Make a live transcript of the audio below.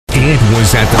It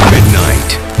was at the midnight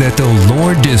that the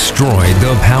Lord destroyed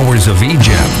the powers of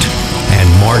Egypt and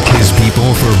marked his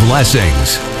people for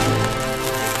blessings,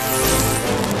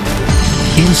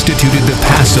 instituted the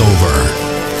Passover,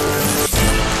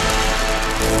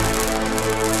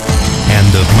 and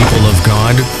the people of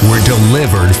God were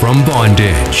delivered from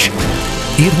bondage.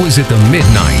 It was at the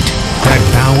midnight that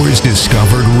Bowers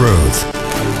discovered Ruth.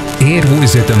 It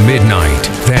was at the midnight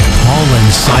that Paul and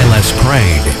Silas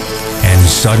prayed, and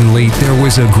suddenly there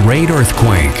was a great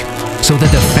earthquake, so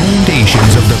that the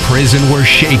foundations of the prison were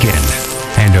shaken,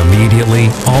 and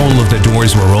immediately all of the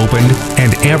doors were opened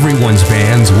and everyone's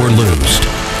bands were loosed.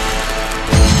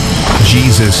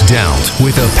 Jesus dealt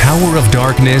with the power of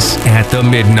darkness at the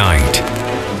midnight.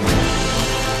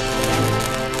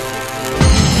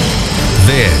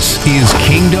 This is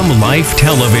Kingdom Life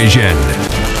Television.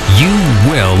 You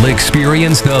will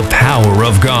experience the power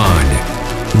of God.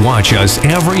 Watch us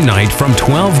every night from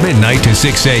 12 midnight to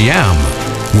 6 a.m.,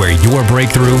 where your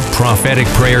breakthrough, prophetic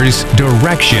prayers,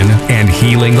 direction, and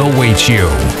healing awaits you.